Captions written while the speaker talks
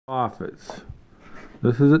office.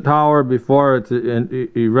 This is a tower before it's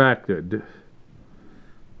erected.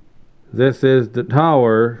 This is the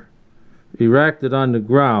tower erected on the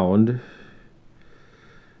ground.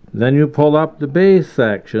 Then you pull up the base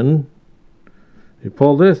section. You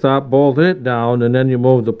pull this up, bolt it down, and then you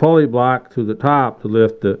move the pulley block to the top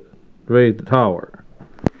to raise the tower.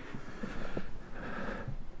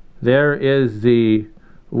 There is the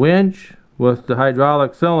winch with the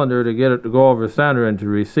hydraulic cylinder to get it to go over center and to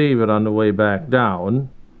receive it on the way back down.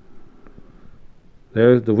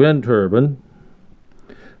 There's the wind turbine.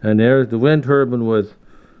 And there's the wind turbine with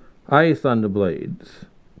ice on the blades.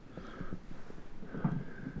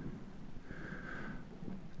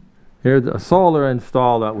 Here's a solar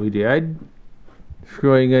install that we did,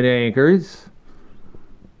 screwing in anchors,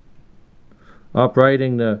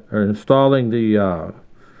 installing the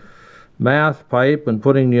mast pipe and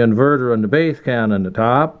putting the inverter and the base can on the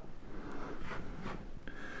top.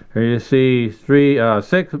 Here you see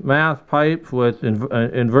 6 mast pipes with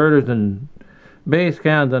inverters and base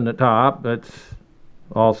cans on the top. That's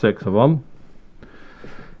all 6 of them.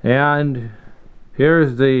 And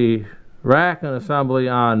here's the rack and assembly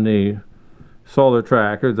on the solar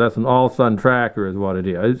trackers. That's an all-sun tracker is what it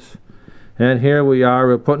is. And here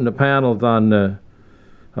we're putting the panels on the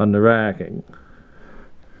racking.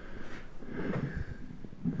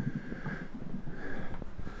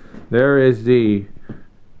 There is the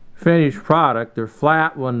finished product. They're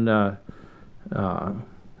flat when there's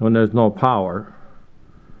no power.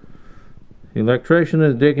 The electrician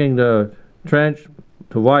is digging the trench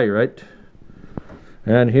to wire it.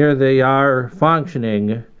 And here they are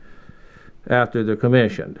functioning after they're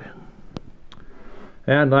commissioned.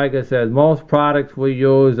 And like I said, most products we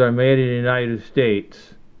use are made in the United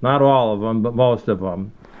States. Not all of them, but most of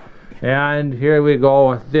them. And here we go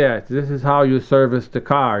with this. This is how you service the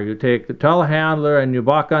car. You take the telehandler and you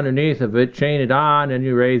buck underneath of it, chain it on, and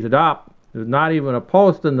you raise it up. There's not even a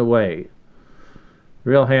post in the way.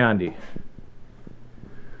 Real handy.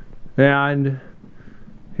 And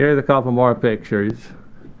here's a couple more pictures.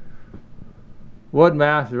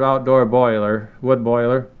 Woodmaster outdoor boiler, wood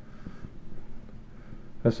boiler.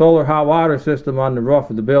 A solar hot water system on the roof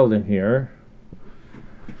of the building here.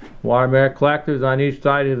 Warm air collectors on each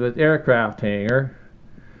side of the aircraft hangar.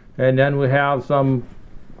 And then we have some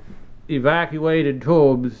evacuated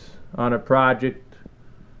tubes on a project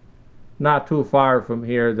not too far from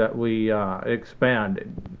here that we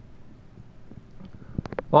expanded.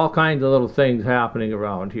 All kinds of little things happening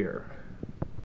around here.